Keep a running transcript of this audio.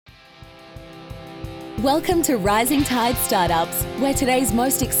Welcome to Rising Tide Startups, where today's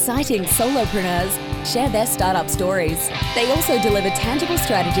most exciting solopreneurs share their startup stories. They also deliver tangible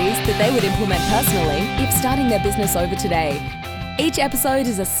strategies that they would implement personally if starting their business over today. Each episode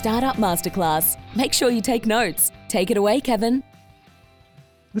is a startup masterclass. Make sure you take notes. Take it away, Kevin.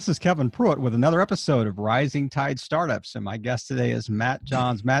 This is Kevin Pruitt with another episode of Rising Tide Startups, and my guest today is Matt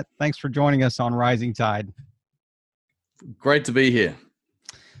Johns. Matt, thanks for joining us on Rising Tide. Great to be here.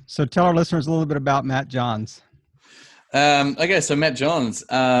 So tell our listeners a little bit about Matt Johns. Okay, so Matt Johns. You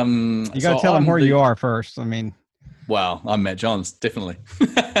got to tell them where you are first. Well, I'm Matt Johns, definitely.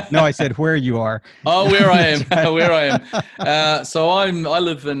 No, I said where you are. Oh, where I am, where I am. So I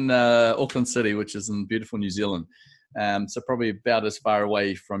live in Auckland City, which is in beautiful New Zealand. So probably about as far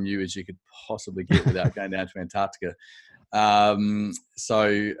away from you as you could possibly get without going down to Antarctica. So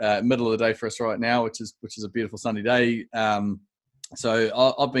middle of the day for us right now, which is a beautiful sunny day. So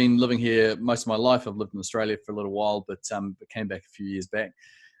I've been living here most of my life. I've lived in Australia for a little while, but came back a few years back.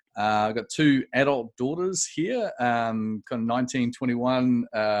 I've got two adult daughters here, kind of 19, 21,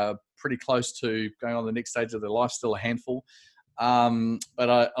 pretty close to going on the next stage of their life, still a handful.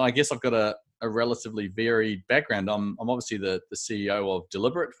 But I guess I've got a relatively varied background. I'm obviously the CEO of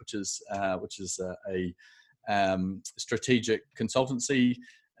Deliberate, which is a strategic consultancy.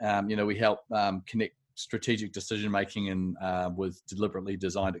 We help connect strategic decision making and with deliberately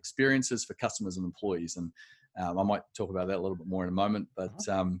designed experiences for customers and employees, and I might talk about that a little bit more in a moment. But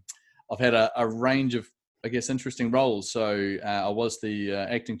I've had a range of, I guess, interesting roles. So I was the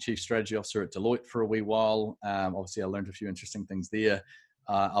acting chief strategy officer at Deloitte for a wee while. Obviously, I learned a few interesting things there.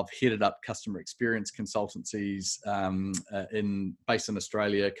 I've headed up customer experience consultancies based in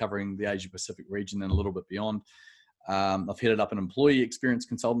Australia, covering the Asia Pacific region and a little bit beyond. I've headed up an employee experience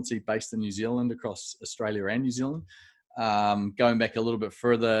consultancy based in New Zealand, across Australia and New Zealand. Going back a little bit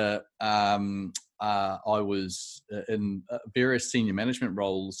further, I was in various senior management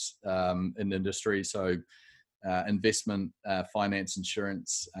roles in the industry, so investment, finance,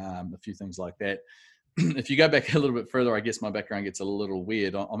 insurance, a few things like that. If you go back a little bit further, I guess my background gets a little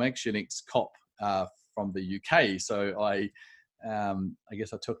weird. I'm actually an ex-cop from the UK, so I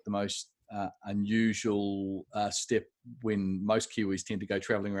guess I took the most unusual step. When most Kiwis tend to go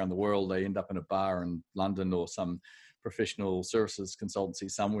traveling around the world, they end up in a bar in London or some professional services consultancy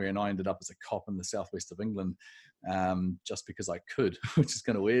somewhere, and I ended up as a cop in the southwest of England, just because I could, which is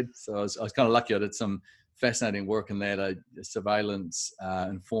kind of weird. So I was kind of lucky. I did some fascinating work in that, surveillance,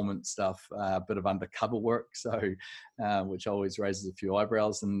 informant stuff, a bit of undercover work, so which always raises a few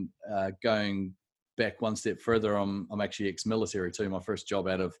eyebrows. And going back one step further, I'm actually ex-military too. My first job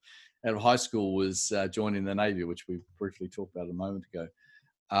out of high school was joining the Navy, which we briefly talked about a moment ago.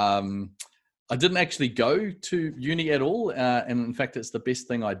 I didn't actually go to uni at all, and in fact, it's the best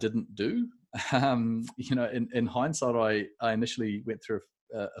thing I didn't do. In hindsight, I initially went through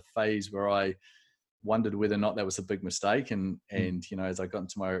a phase where I wondered whether or not that was a big mistake, and as I got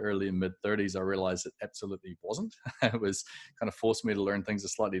into my early and mid 30s, I realized it absolutely wasn't. It was kind of forced me to learn things a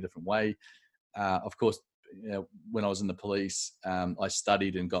slightly different way. Of course, when I was in the police, I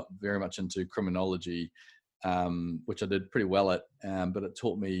studied and got very much into criminology, which I did pretty well at, but it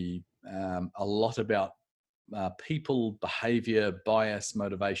taught me a lot about people, behavior, bias,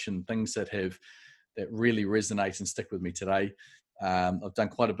 motivation, things that really resonate and stick with me today. I've done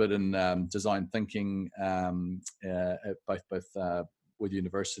quite a bit in design thinking, at both with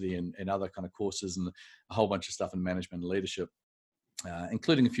university and other kind of courses, and a whole bunch of stuff in management and leadership,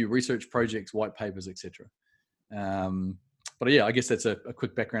 including a few research projects, white papers, etc. But yeah, I guess that's a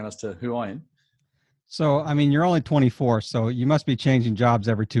quick background as to who I am. So, you're only 24, so you must be changing jobs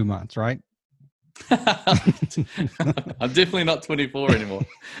every 2 months, right? I'm definitely not 24 anymore.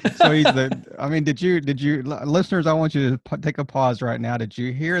 So did you listeners, I want you to take a pause right now. Did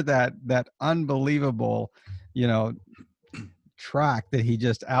you hear that unbelievable, track that he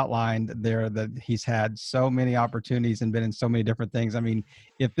just outlined there, that he's had so many opportunities and been in so many different things?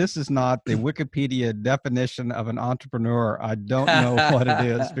 If this is not the Wikipedia definition of an entrepreneur, I don't know what it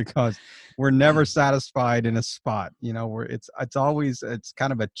is, because we're never satisfied in a spot. It's always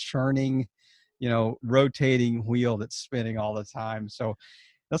kind of a churning, rotating wheel that's spinning all the time. So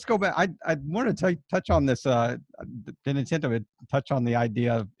let's go back. I wanted to touch on this. Didn't intend to touch on the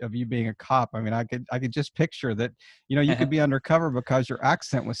idea of you being a cop. I could just picture that. You could be undercover because your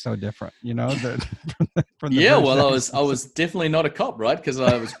accent was so different. Yeah, well, I was definitely not a cop, right? Because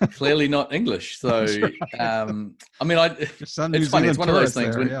I was clearly not English. So, right. It's funny. It's one of those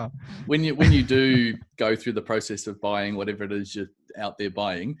things when you do go through the process of buying whatever it is you're out there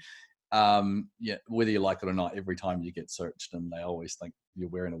buying. yeah, whether you like it or not, every time you get searched, and they always think you're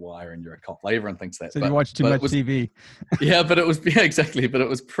wearing a wire and you're a cop. Everyone thinks that. So you watch too much TV. Yeah, but it was exactly. But it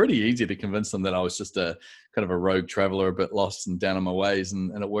was pretty easy to convince them that I was just a kind of a rogue traveler, a bit lost and down on my ways,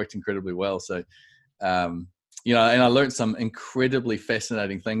 and it worked incredibly well. So, you know, and I learned some incredibly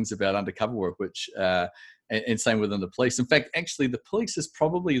fascinating things about undercover work, which, and same within the police. In fact, actually, the police is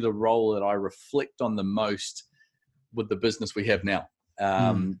probably the role that I reflect on the most with the business we have now.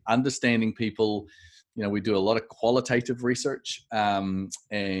 Understanding people. You know, we do a lot of qualitative research, and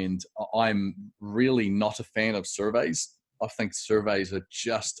I'm really not a fan of surveys. I think surveys are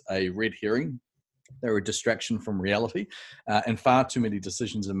just a red herring. They're a distraction from reality, and far too many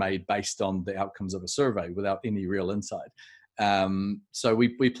decisions are made based on the outcomes of a survey without any real insight. So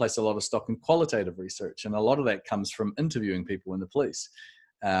we place a lot of stock in qualitative research, and a lot of that comes from interviewing people in the police.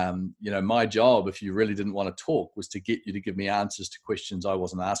 You know, my job, if you really didn't want to talk, was to get you to give me answers to questions I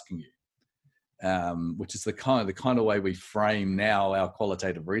wasn't asking you. Which is the kind of way we frame now our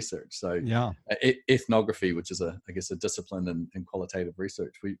qualitative research. So yeah, ethnography, which is I guess a discipline in qualitative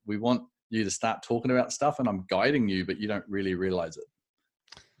research. We want you to start talking about stuff, and I'm guiding you, but you don't really realize it.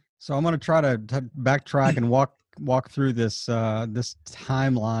 So I'm going to try to backtrack and walk through this this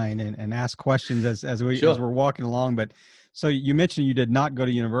timeline and ask questions as we're walking along. But so you mentioned you did not go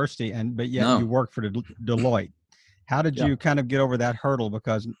to university, but yet you worked for Deloitte. How did you kind of get over that hurdle?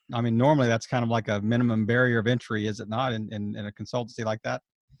 Because I mean, normally that's kind of like a minimum barrier of entry, is it not, in a consultancy like that?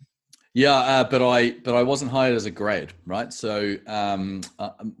 Yeah, but I wasn't hired as a grad, right? So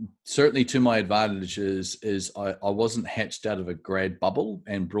certainly to my advantage is I wasn't hatched out of a grad bubble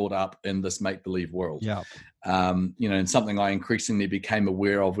and brought up in this make-believe world. Yeah. You know, and something I increasingly became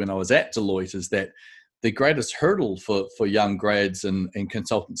aware of when I was at Deloitte is that the greatest hurdle for young grads and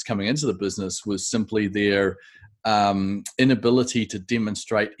consultants coming into the business was simply their inability to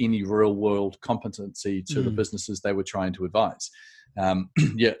demonstrate any real world competency to the businesses they were trying to advise.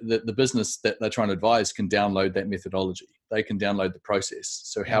 The business that they're trying to advise can download that methodology. They can download the process.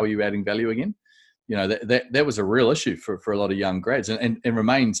 So how are you adding value again? You know, that was a real issue for a lot of young grads, and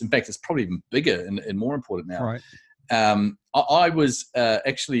remains. In fact, it's probably even bigger and more important now. Right. I was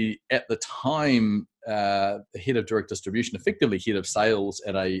actually at the time the head of direct distribution, effectively head of sales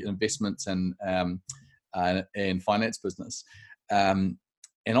at a investments and finance business. And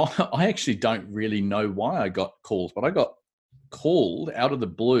I actually don't really know why I got called, but I got called out of the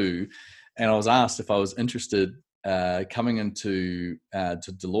blue, and I was asked if I was interested coming into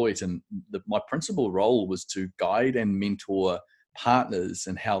to Deloitte. And my principal role was to guide and mentor partners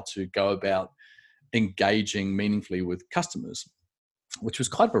and how to go about engaging meaningfully with customers, which was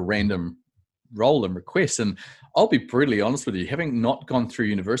kind of a random role and request. And I'll be brutally honest with you, having not gone through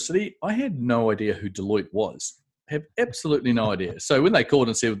university, I had no idea who Deloitte was. I have absolutely no idea. So when they called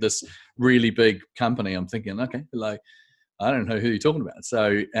and said this really big company, I'm thinking, okay, like, I don't know who you're talking about.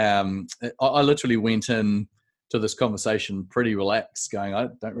 So I literally went in to this conversation pretty relaxed, going, I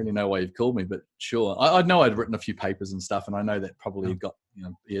don't really know why you've called me, but sure. I know I'd written a few papers and stuff, and I know that probably got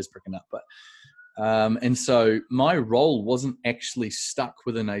ears pricking up, but and so my role wasn't actually stuck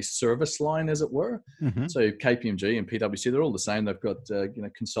within a service line, as it were. So KPMG and PwC, they're all the same. They've got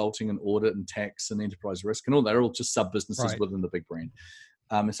consulting and audit and tax and enterprise risk and all. They're all just sub businesses within the big brand.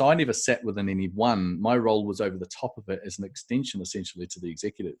 So I never sat within any one. My role was over the top of it as an extension, essentially, to the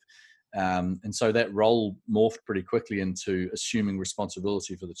executive. And so that role morphed pretty quickly into assuming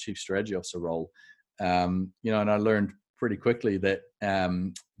responsibility for the chief strategy officer role. And I learned pretty quickly that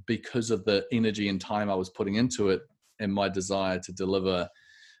because of the energy and time I was putting into it and my desire to deliver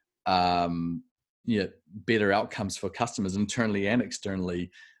better outcomes for customers internally and externally,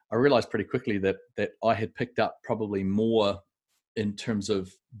 I realized pretty quickly that I had picked up probably more in terms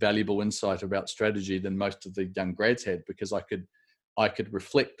of valuable insight about strategy than most of the young grads had, because I could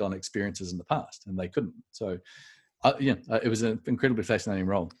reflect on experiences in the past and they couldn't. So it was an incredibly fascinating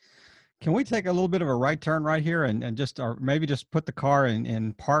role. Can we take a little bit of a right turn right here and just, or maybe just put the car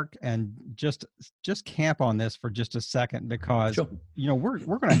in park and just camp on this for just a second, because,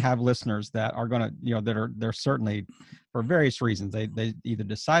 we're going to have listeners that are going to, they're certainly, for various reasons, they either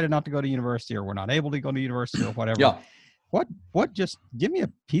decided not to go to university or were not able to go to university or whatever. Yeah. What just give me a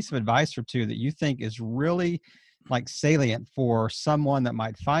piece of advice or two that you think is really like salient for someone that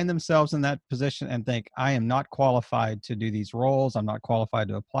might find themselves in that position and think, I am not qualified to do these roles. I'm not qualified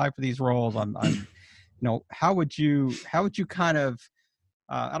to apply for these roles. How would you kind of,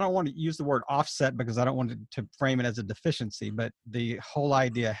 I don't want to use the word offset because I don't want to frame it as a deficiency, but the whole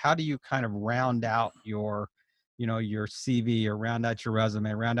idea, how do you kind of round out your CV or round out your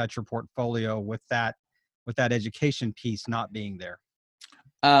resume, round out your portfolio with that education piece not being there?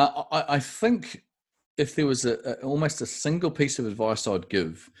 I think if there was almost a single piece of advice I'd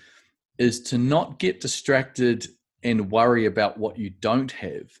give is to not get distracted and worry about what you don't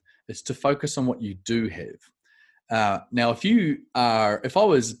have. It's to focus on what you do have. Now, if I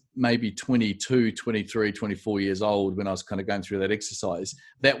was maybe 22, 23, 24 years old when I was kind of going through that exercise,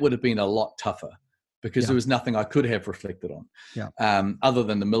 that would have been a lot tougher because there was nothing I could have reflected on, other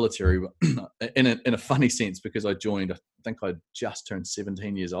than the military in a funny sense, because I joined, I think I just turned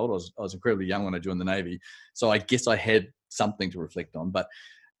 17 years old. I was incredibly young when I joined the Navy. So I guess I had something to reflect on, but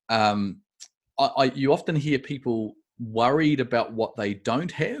you often hear people worried about what they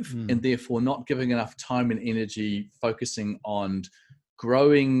don't have and therefore not giving enough time and energy focusing on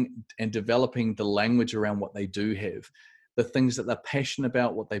growing and developing the language around what they do have, the things that they're passionate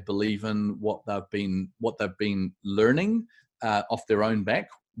about, what they believe in, what they've been learning off their own back,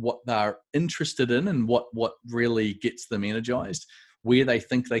 what they're interested in, and what really gets them energized, where they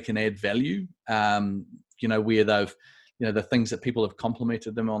think they can add value, where they've, the things that people have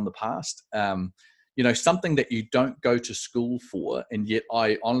complimented them on the past. Something that you don't go to school for, and yet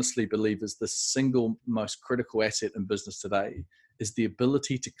I honestly believe is the single most critical asset in business today, is the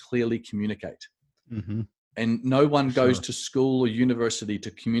ability to clearly communicate. Mm-hmm. And no one goes to school or university to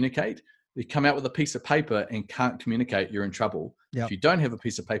communicate. You come out with a piece of paper and can't communicate, you're in trouble. Yep. If you don't have a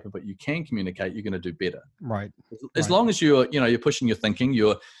piece of paper but you can communicate, you're going to do better. Right. As long as you're pushing your thinking,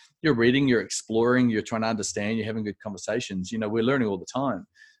 you're reading, you're exploring, you're trying to understand, you're having good conversations. We're learning all the time.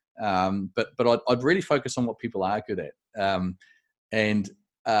 But I'd really focus on what people are good at.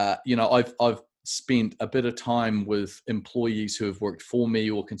 I've spent a bit of time with employees who have worked for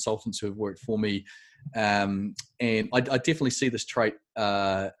me or consultants who have worked for me. And I definitely see this trait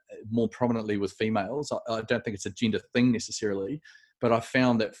more prominently with females. I don't think it's a gender thing necessarily, but I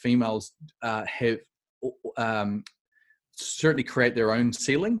found that females have certainly create their own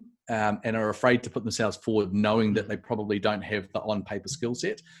ceiling and are afraid to put themselves forward, knowing that they probably don't have the on-paper skill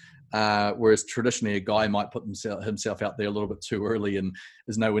set. Whereas traditionally a guy might put himself out there a little bit too early and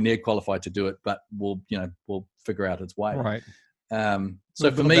is nowhere near qualified to do it, but will figure out his way. Right. So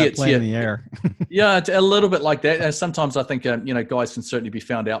for me, it's in the air. Yeah, it's a little bit like that. Sometimes I think guys can certainly be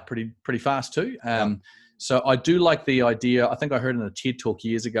found out pretty fast too. So I do like the idea. I think I heard in a TED talk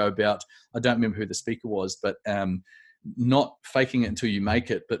years ago about, I don't remember who the speaker was, but not faking it until you make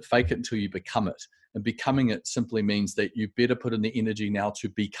it, but fake it until you become it. And becoming it simply means that you better put in the energy now to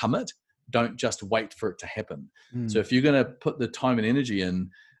become it. Don't just wait for it to happen. So if you're going to put the time and energy in,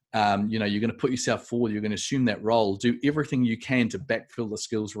 you're going to put yourself forward, you're going to assume that role, do everything you can to backfill the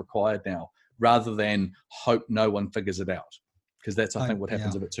skills required now, rather than hope no one figures it out. Because that's, I think, what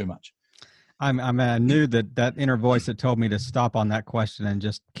happens a bit too much. I knew that inner voice that told me to stop on that question and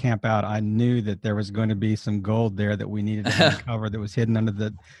just camp out. I knew that there was going to be some gold there that we needed to uncover that was hidden under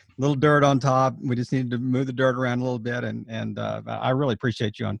the little dirt on top. We just needed to move the dirt around a little bit. And I really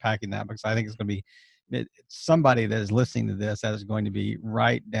appreciate you unpacking that, because I think it's going to be somebody that is listening to this that is going to be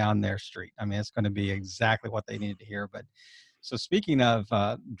right down their street. I mean, it's going to be exactly what they needed to hear. But so speaking of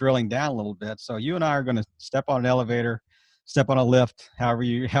drilling down a little bit, so you and I are going to step on an elevator, step on a lift, how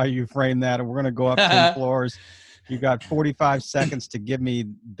you frame that, and we're going to go up 10 floors. You've got 45 seconds to give me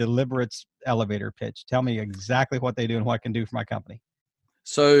Deliberate's elevator pitch. Tell me exactly what they do and what it can do for my company.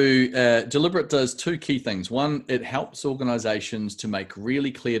 So Deliberate does two key things. One, it helps organizations to make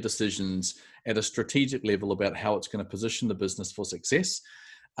really clear decisions at a strategic level about how it's going to position the business for success,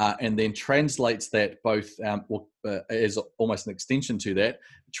 and then translates that both as almost an extension to that,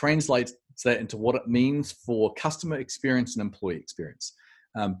 translates that into what it means for customer experience and employee experience,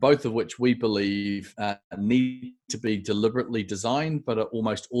 both of which we believe need to be deliberately designed, but are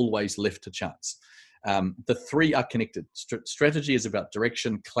almost always left to chance. The three are connected. Strategy is about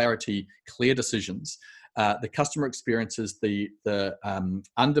direction, clarity, clear decisions. The customer experience is the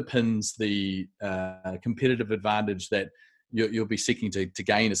underpins the competitive advantage that you'll be seeking to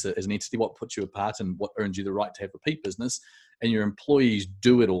gain as an entity, what puts you apart and what earns you the right to have repeat business. And your employees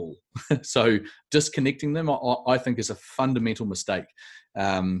do it all. So disconnecting them, I think, is a fundamental mistake.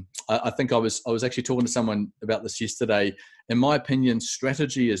 I think I was actually talking to someone about this yesterday. In my opinion,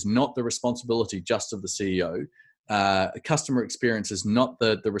 strategy is not the responsibility just of the CEO. Customer experience is not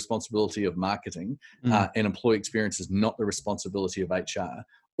the responsibility of marketing, and employee experience is not the responsibility of HR.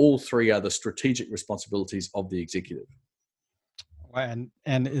 All three are the strategic responsibilities of the executive. And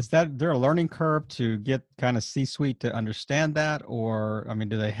is there a learning curve to get kind of C-suite to understand that? Or, I mean,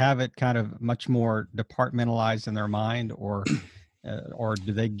 do they have it kind of much more departmentalized in their mind, or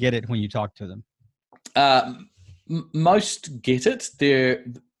do they get it when you talk to them? Most get it.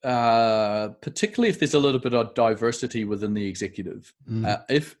 particularly if there's a little bit of diversity within the executive.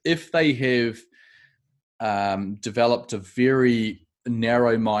 If they have developed a very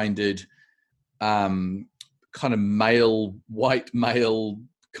narrow-minded kind of white male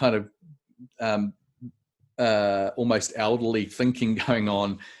kind of almost elderly thinking going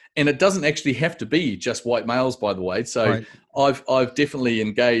on, and it doesn't actually have to be just white males, by the way. So right. I've definitely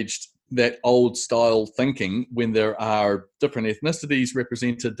engaged that old style thinking when there are different ethnicities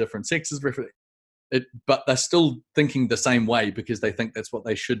represented, different sexes but they're still thinking the same way because they think that's what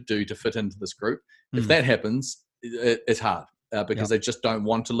they should do to fit into this group. If that happens, it's hard because they just don't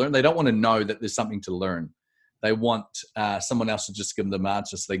want to learn. They don't want to know that there's something to learn. They want someone else to just give them the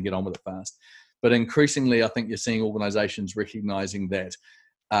answer so they can get on with it fast. But increasingly, I think you're seeing organizations recognizing that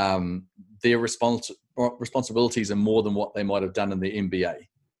their responsibilities are more than what they might have done in the MBA.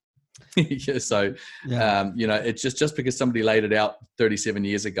 So, it's just because somebody laid it out 37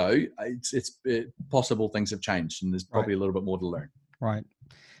 years ago, it's possible things have changed and there's probably a little bit more to learn. Right.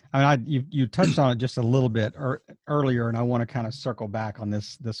 I mean, you touched on it just a little bit earlier, and I want to kind of circle back on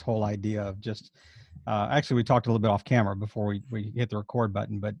this whole idea of just, actually we talked a little bit off camera before we hit the record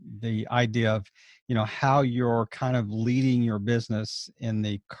button, but the idea of, how you're kind of leading your business in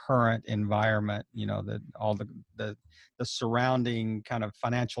the current environment, all the surrounding kind of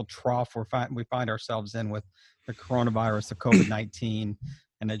financial trough we find ourselves in with the coronavirus, the COVID-19,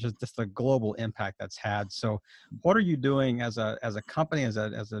 and it's just the global impact that's had. So what are you doing as a company, as a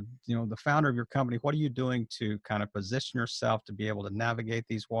the founder of your company, what are you doing to kind of position yourself to be able to navigate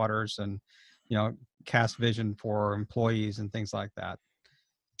these waters and, cast vision for employees and things like that?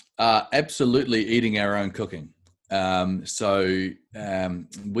 Absolutely eating our own cooking. We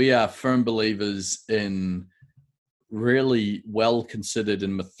are firm believers in really well-considered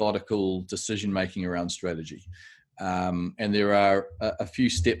and methodical decision-making around strategy. And there are a few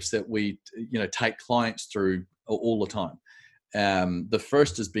steps that we, take clients through all the time. The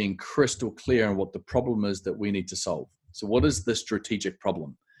first is being crystal clear on what the problem is that we need to solve. So what is the strategic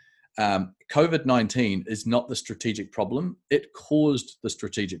problem? COVID-19 is not the strategic problem. It caused the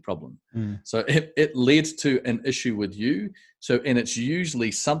strategic problem. So it led to an issue with you. And it's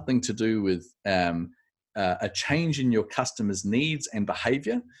usually something to do with a change in your customers' needs and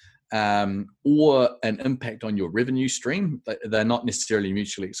behavior, or an impact on your revenue stream. They're not necessarily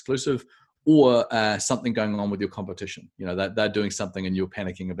mutually exclusive, or something going on with your competition. They're doing something and you're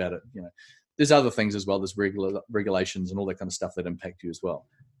panicking about it. There's other things as well. There's regulations and all that kind of stuff that impact you as well.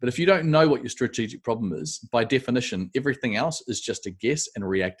 But if you don't know what your strategic problem is, by definition, everything else is just a guess and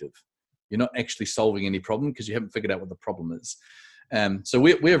reactive. You're not actually solving any problem because you haven't figured out what the problem is. So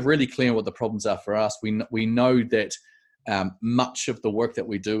we're really clear on what the problems are for us. We know that much of the work that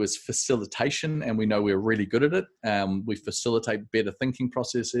we do is facilitation, and we know we're really good at it. We facilitate better thinking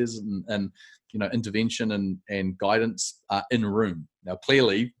processes and intervention and guidance in room. Now,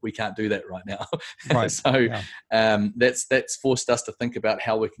 clearly, we can't do that right now. Right. That's forced us to think about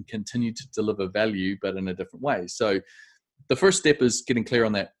how we can continue to deliver value, but in a different way. So the first step is getting clear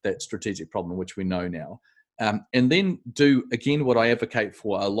on that strategic problem, which we know now. And then do, again, what I advocate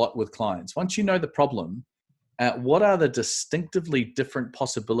for a lot with clients. Once you know the problem, what are the distinctively different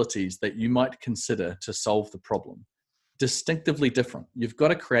possibilities that you might consider to solve the problem? Distinctively different. You've got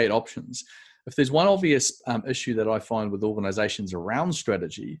to create options. If there's one obvious issue that I find with organizations around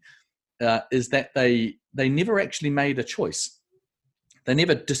strategy, is that they never actually made a choice. They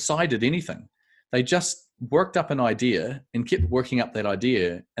never decided anything. They just worked up an idea and kept working up that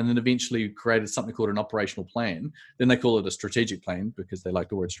idea, and then eventually created something called an operational plan. Then they call it a strategic plan because they like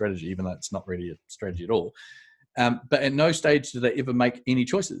the word strategy, even though it's not really a strategy at all. But at no stage did they ever make any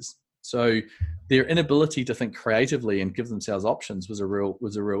choices. So their inability to think creatively and give themselves options was a real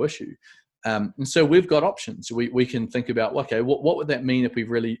issue. And so we've got options. We can think about, okay, what would that mean if we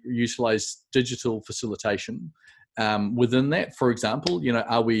really utilize digital facilitation within that? For example,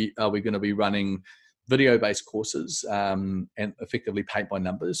 are we going to be running video-based courses and effectively paid by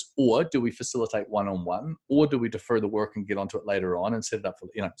numbers, or do we facilitate one-on-one, or do we defer the work and get onto it later on and set it up for,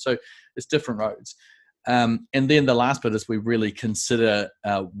 so it's different roads. And then the last bit is we really consider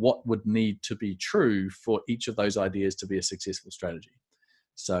what would need to be true for each of those ideas to be a successful strategy.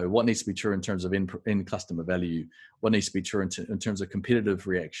 So what needs to be true in terms of end customer value, what needs to be true in terms of competitive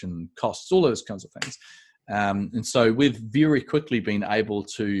reaction, costs, all those kinds of things. And so we've very quickly been able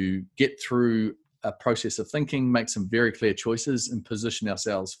to get through a process of thinking, make some very clear choices, and position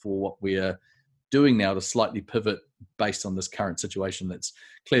ourselves for what we're doing now to slightly pivot based on this current situation that's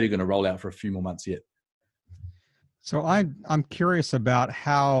clearly going to roll out for a few more months yet. So I'm curious about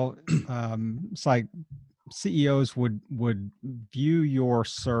how it's like CEOs would view your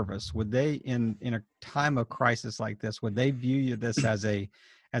service? Would they, in a time of crisis like this, would they view this as a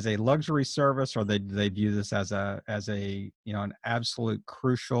luxury service, or they view this as a an absolute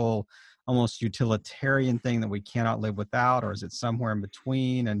crucial, almost utilitarian thing that we cannot live without, or is it somewhere in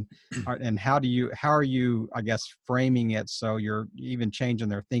between? And how are you, I guess, framing it so you're even changing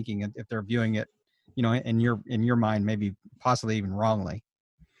their thinking if they're viewing it, in your mind, maybe possibly even wrongly?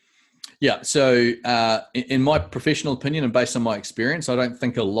 Yeah. So in my professional opinion and based on my experience, I don't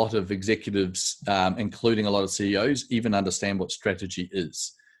think a lot of executives, including a lot of CEOs, even understand what strategy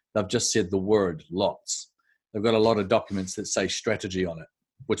is. They've just said the word lots. They've got a lot of documents that say strategy on it,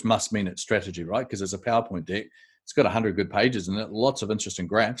 which must mean it's strategy, right? Because it's a PowerPoint deck. It's got 100 good pages in it, lots of interesting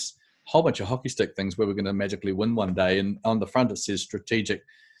graphs, a whole bunch of hockey stick things where we're going to magically win one day. And on the front, it says strategic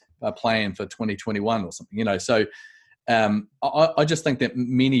plan for 2021 or something, So I just think that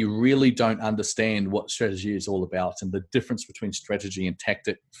many really don't understand what strategy is all about and the difference between strategy and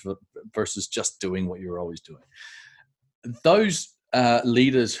tactic versus just doing what you're always doing. Those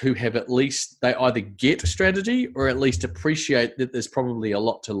leaders who have at least, they either get strategy or at least appreciate that there's probably a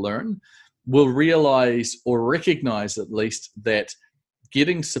lot to learn, will realize or recognize at least that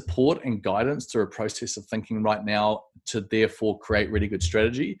getting support and guidance through a process of thinking right now to therefore create really good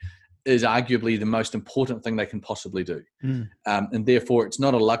strategy is arguably the most important thing they can possibly do. And therefore, it's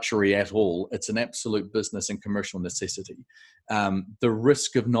not a luxury at all. It's an absolute business and commercial necessity. The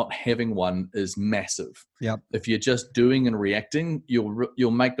risk of not having one is massive. Yep. If you're just doing and reacting,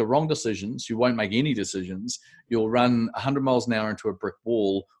 you'll make the wrong decisions. You won't make any decisions. You'll run 100 miles an hour into a brick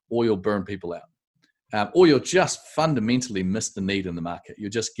wall, or you'll burn people out. Or you'll just fundamentally miss the need in the market.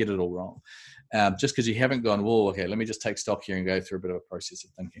 You'll just get it all wrong. Just because you haven't gone, well, okay, let me just take stock here and go through a bit of a process of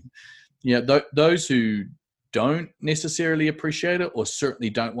thinking. Those who don't necessarily appreciate it, or certainly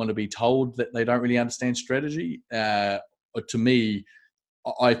don't want to be told that they don't really understand strategy, to me,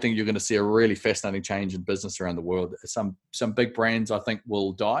 I think you're going to see a really fascinating change in business around the world. Some big brands, I think,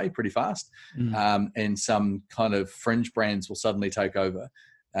 will die pretty fast, and some kind of fringe brands will suddenly take over.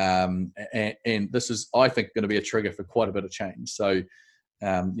 And this is, I think, going to be a trigger for quite a bit of change. So,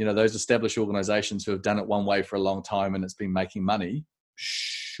 those established organizations who have done it one way for a long time and it's been making money,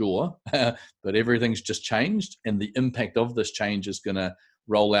 sure, but everything's just changed, and the impact of this change is going to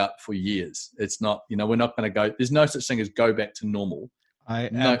roll out for years. It's not, we're not going to go, there's no such thing as go back to normal. I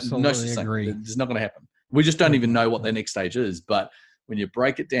absolutely agree. It's not going to happen. We just don't even know what the next stage is. But when you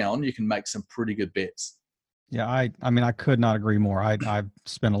break it down, you can make some pretty good bets. Yeah, I mean, I could not agree more. I've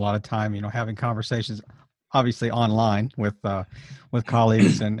spent a lot of time, having conversations, obviously online with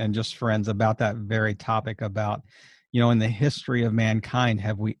colleagues and just friends about that very topic about, in the history of mankind,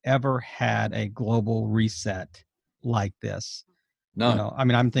 have we ever had a global reset like this? No. I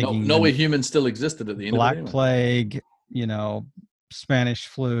mean, I'm thinking no way humans still existed at the end Black of it. Plague, Spanish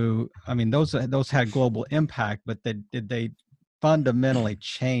flu. I mean, those had global impact, but did they fundamentally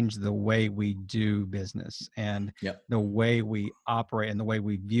change the way we do business and the way we operate and the way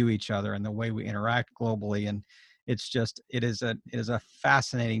we view each other and the way we interact globally? And it is a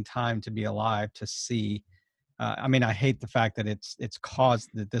fascinating time to be alive, to see. I mean, I hate the fact that it's caused,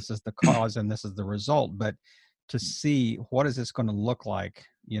 that this is the cause and this is the result, but to see what is this going to look like,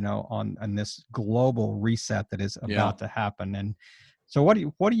 on this global reset that is about to happen. And so what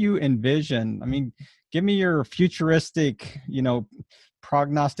do you envision? I mean, give me your futuristic,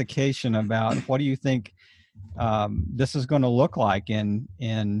 prognostication about what do you think this is going to look like in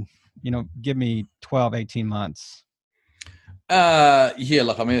give me 12, 18 months. Look,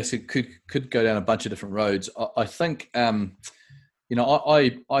 I mean, it could go down a bunch of different roads. I think, I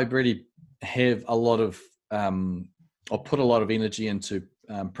really have a lot of, I'll put a lot of energy into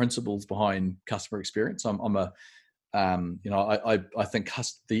principles behind customer experience. I think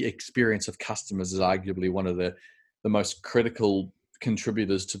the experience of customers is arguably one of the most critical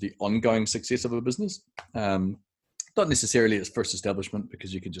contributors to the ongoing success of a business. Not necessarily its first establishment,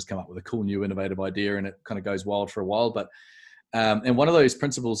 because you can just come up with a cool new innovative idea and it kind of goes wild for a while. But and one of those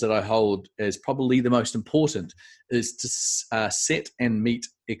principles that I hold as probably the most important is to set and meet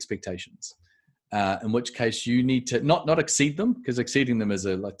expectations. In which case you need to not exceed them, because exceeding them is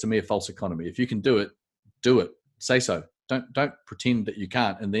to me a false economy. If you can do it, do it. Say so. Don't pretend that you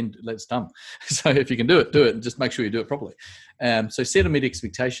can't and then let's dumb. So if you can do it, and just make sure you do it properly. So set and meet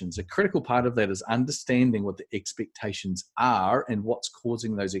expectations. A critical part of that is understanding what the expectations are and what's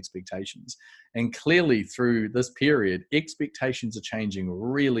causing those expectations. And clearly through this period, expectations are changing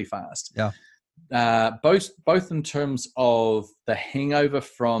really fast. Yeah. Both in terms of the hangover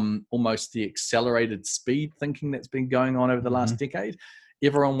from almost the accelerated speed thinking that's been going on over the last decade.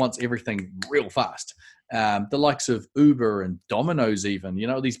 Everyone wants everything real fast. The likes of Uber and Domino's, even,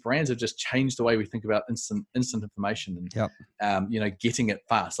 these brands have just changed the way we think about instant information and, getting it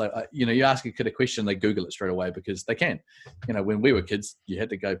fast. Like, you ask a kid a question, they Google it straight away because they can. When we were kids, you had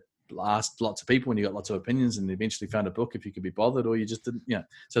to go ask lots of people and you got lots of opinions and eventually found a book if you could be bothered, or you just didn't,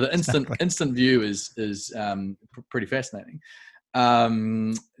 So the instant view is pretty fascinating.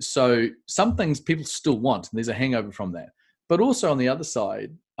 So some things people still want, and there's a hangover from that. But also on the other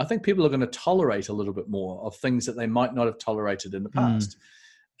side, I think people are going to tolerate a little bit more of things that they might not have tolerated in the past.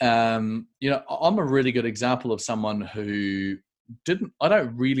 I'm a really good example of someone who I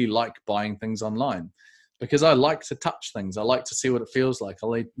don't really like buying things online because I like to touch things. I like to see what it feels like.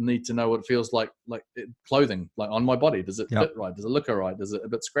 I need to know what it feels like clothing, like on my body. Does it fit right? Does it look all right? Is it a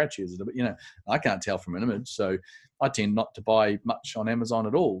bit scratchy? Is it a bit, I can't tell from an image. So I tend not to buy much on Amazon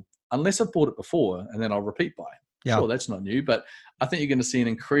at all, unless I've bought it before and then I'll repeat buy. Yeah. Sure, that's not new, but I think you're going to see an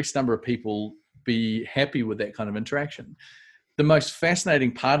increased number of people be happy with that kind of interaction. The most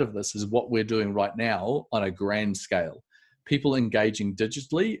fascinating part of this is what we're doing right now on a grand scale. People engaging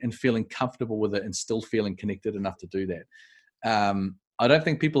digitally and feeling comfortable with it and still feeling connected enough to do that. I don't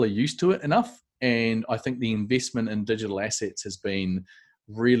think people are used to it enough. And I think the investment in digital assets has been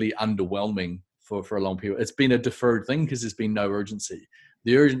really underwhelming for a long period. It's been a deferred thing because there's been no urgency.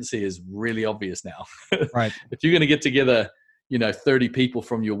 The urgency is really obvious now. Right. If you're going to get together, 30 people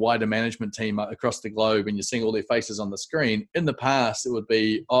from your wider management team across the globe and you're seeing all their faces on the screen, in the past, it would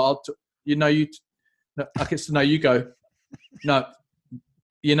be, you go. No,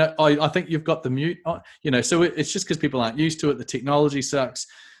 I think you've got the mute. So it's just because people aren't used to it. The technology sucks.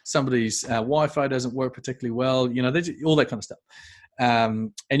 Somebody's Wi-Fi doesn't work particularly well. All that kind of stuff.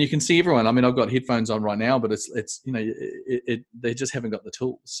 And you can see everyone. I mean, I've got headphones on right now, but they just haven't got the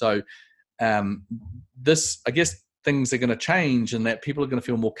tools. So I guess things are going to change, and that people are going to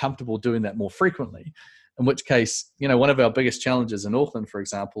feel more comfortable doing that more frequently. In which case, one of our biggest challenges in Auckland, for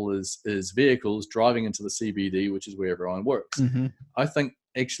example, is vehicles driving into the CBD, which is where everyone works. Mm-hmm. I think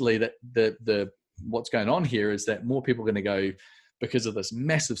actually that the what's going on here is that more people are going to go, because of this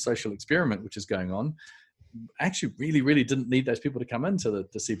massive social experiment which is going on, actually really, really didn't need those people to come into the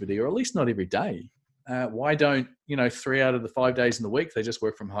CBD, or at least not every day. Why don't, 3 out of the 5 days in the week, they just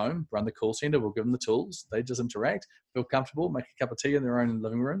work from home, run the call center, we'll give them the tools, they just interact, feel comfortable, make a cup of tea in their own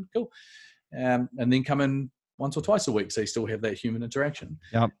living room, cool. And then come in once or twice a week so you still have that human interaction.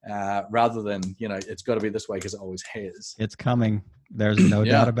 Yep. Rather than, it's got to be this way because it always has. It's coming. There's no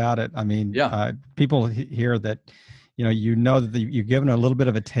doubt about it. I mean, people hear that, that you've given a little bit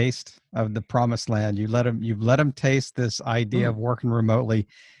of a taste of the promised land. You've let them taste this idea of working remotely.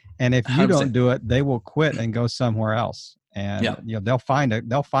 And if you 100%. Don't do it, they will quit and go somewhere else. And they'll find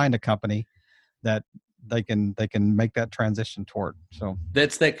a company that they can make that transition toward. So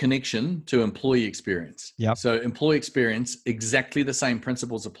that's that connection to employee experience. Yeah. So employee experience, exactly the same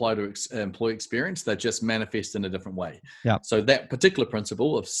principles apply to employee experience. They just manifest in a different way. Yeah. So that particular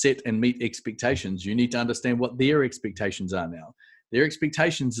principle of set and meet expectations, you need to understand what their expectations are now. Their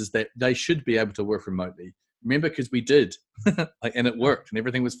expectations is that they should be able to work remotely. Remember, because we did, and it worked, and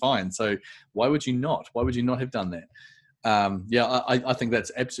everything was fine. So why would you not? Why would you not have done that? I think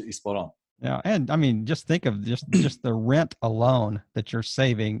that's absolutely spot on. Yeah, and I mean, just think of just the rent alone that you're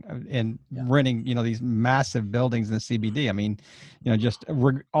saving in renting, these massive buildings in the CBD. I mean, just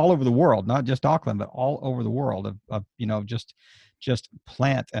all over the world, not just Auckland, but all over the world of just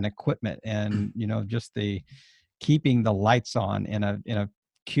plant and equipment, and just the keeping the lights on in a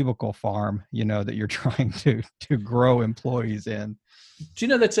cubicle farm, that you're trying to grow employees in. Do you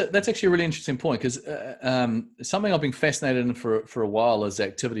know that's actually a really interesting point, because something I've been fascinated in for a while is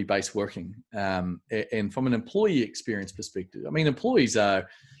activity-based working, and from an employee experience perspective. I mean, employees are,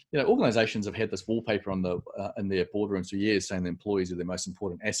 organizations have had this wallpaper on in their boardrooms for years saying the employees are their most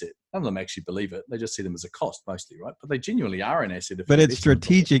important asset. None of them actually believe it. They just see them as a cost mostly, right? But they genuinely are an asset. But it's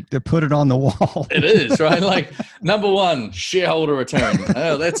strategic to put it on the wall. It is, right? Like, number one, shareholder return.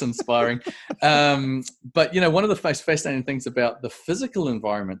 Oh, that's inspiring. But, one of the most fascinating things about the physical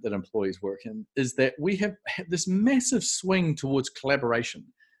environment that employees work in is that we have this massive swing towards collaboration.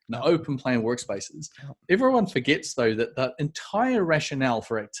 Open plan workspaces. Everyone forgets, though, that the entire rationale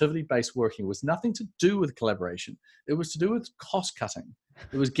for activity-based working was nothing to do with collaboration. It was to do with cost cutting.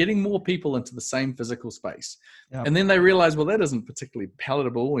 It was getting more people into the same physical space. Yep. And then they realized, well, that isn't particularly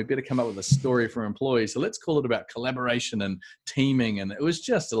palatable. We better come up with a story for employees. So let's call it about collaboration and teaming. And it was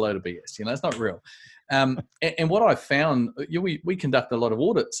just a load of BS. It's not real. And what I found, we conduct a lot of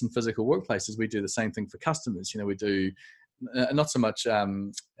audits in physical workplaces. We do the same thing for customers. We do not so much, I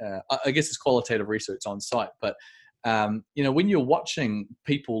guess it's qualitative research on site, but When you're watching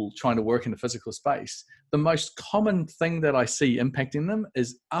people trying to work in a physical space, the most common thing that I see impacting them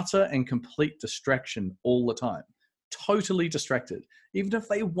is utter and complete distraction all the time. Totally distracted. Even if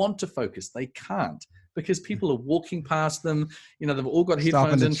they want to focus, they can't, because people are walking past them. They've all got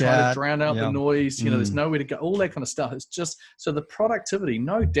headphones in, trying to drown out the noise. There's nowhere to go, all that kind of stuff. It's just, so the productivity,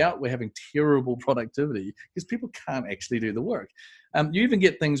 no doubt we're having terrible productivity because people can't actually do the work. You even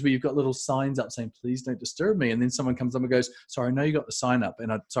get things where you've got little signs up saying, please don't disturb me. And then someone comes up and goes, sorry, I know you got the sign up.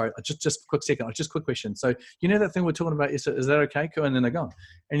 And just a quick second, just a quick question. So that thing we're talking about, is that okay? Cool. And then they're gone.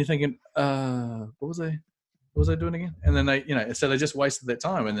 And you're thinking, what was I doing again? And then they, so they just wasted their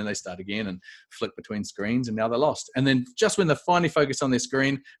time, and then they start again and flick between screens, and now they're lost. And then just when they finally focus on their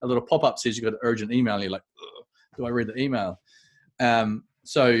screen, a little pop-up says you've got an urgent email, and you're like, do I read the email?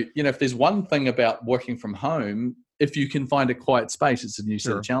 So, if there's one thing about working from home, if you can find a quiet space, it's a new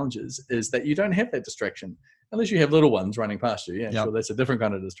set of challenges, is that you don't have that distraction. Unless you have little ones running past you. Yeah, sure, that's a different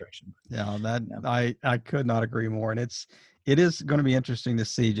kind of distraction. I could not agree more. And it is going to be interesting to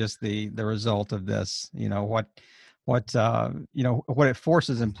see just the result of this, what it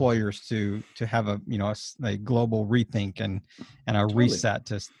forces employers to have a global rethink and a reset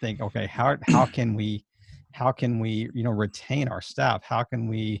to think, okay, how can we retain our staff? How can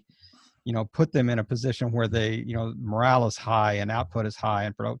we, put them in a position where they, morale is high and output is high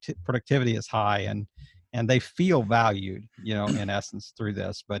and productivity is high and they feel valued, in essence through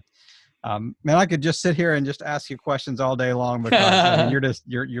this. But man, I could just sit here and just ask you questions all day long, because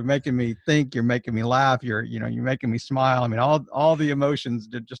you're making me think, you're making me laugh, you're making me smile. I mean, all the emotions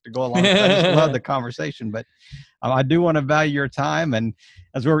just to go along. I just love the conversation, but I do want to value your time. And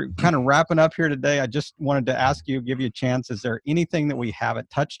as we're kind of wrapping up here today, I just wanted to give you a chance. Is there anything that we haven't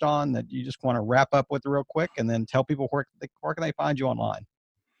touched on that you just want to wrap up with real quick, and then tell people where can they find you online?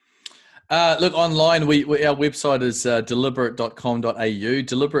 Look, online, our website is deliberate.com.au,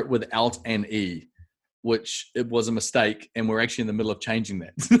 deliberate without an E, which it was a mistake, and we're actually in the middle of changing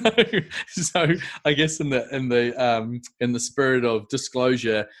that. So I guess in the spirit of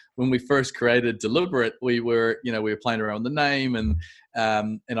disclosure, when we first created Deliberate, we were playing around with the name, and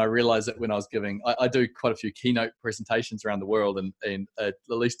I realized that when I was I do quite a few keynote presentations around the world, and at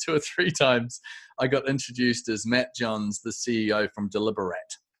least 2 or 3 times I got introduced as Matt Johns, the CEO from Deliberate.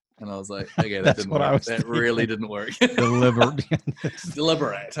 And I was like, okay, that didn't work. That really didn't work.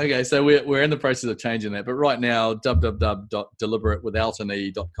 Deliberate. Okay, so we're in the process of changing that. But right now,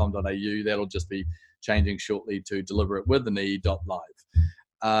 www.deliberatewithoutane.com.au. That'll just be changing shortly to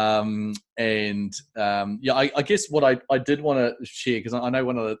deliberatewithan.live. I guess what I did want to share, because I know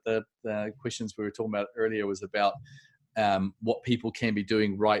one of the questions we were talking about earlier was about what people can be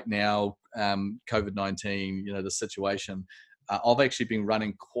doing right now, COVID-19, the situation. I've actually been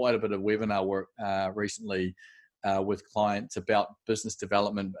running quite a bit of webinar work recently with clients about business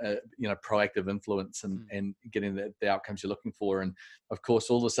development, proactive influence and getting the outcomes you're looking for. And of course,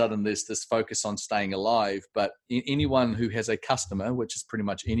 all of a sudden there's this focus on staying alive, but anyone who has a customer, which is pretty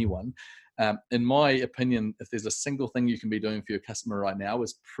much anyone, in my opinion, if there's a single thing you can be doing for your customer right now,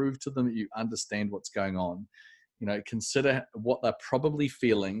 is prove to them that you understand what's going on. Consider what they're probably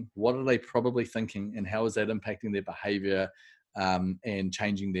feeling, what are they probably thinking, and how is that impacting their behavior and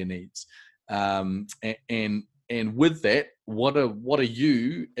changing their needs. And with that, what are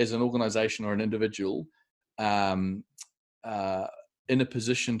you as an organization or an individual in a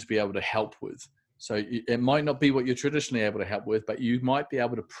position to be able to help with? So it might not be what you're traditionally able to help with, but you might be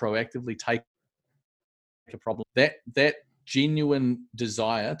able to proactively take a problem. That genuine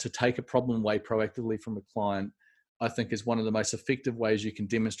desire to take a problem away proactively from a client, I think, is one of the most effective ways you can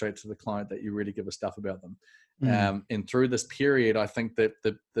demonstrate to the client that you really give a stuff about them. And through this period, I think that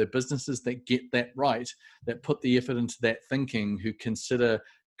the businesses that get that right, that put the effort into that thinking, who consider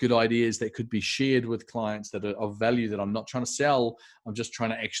good ideas that could be shared with clients that are of value, that I'm not trying to sell, I'm just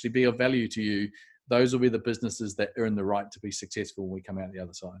trying to actually be of value to you, those will be the businesses that earn the right to be successful when we come out the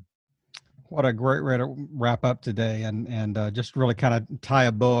other side. What a great way to wrap up today, and just really kind of tie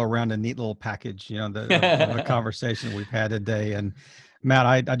a bow around a neat little package, the conversation we've had today. And Matt,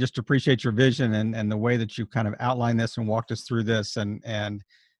 I just appreciate your vision and the way that you kind of outlined this and walked us through this. And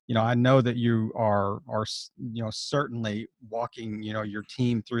I know that you are certainly walking, your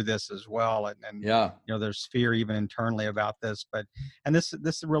team through this as well. And there's fear even internally about this, and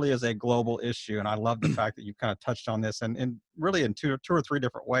this really is a global issue. And I love the fact that you kind of touched on this and really in two or three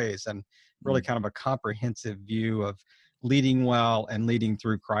different ways, and really kind of a comprehensive view of leading well and leading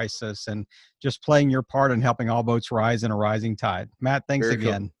through crisis, and just playing your part in helping all boats rise in a rising tide. Matt, thanks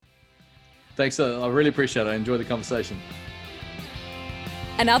again. Cool. Thanks. I really appreciate it. I enjoyed the conversation.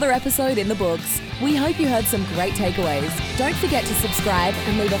 Another episode in the books. We hope you heard some great takeaways. Don't forget to subscribe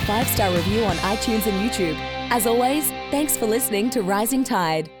and leave a 5-star review on iTunes and YouTube. As always, thanks for listening to Rising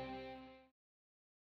Tide.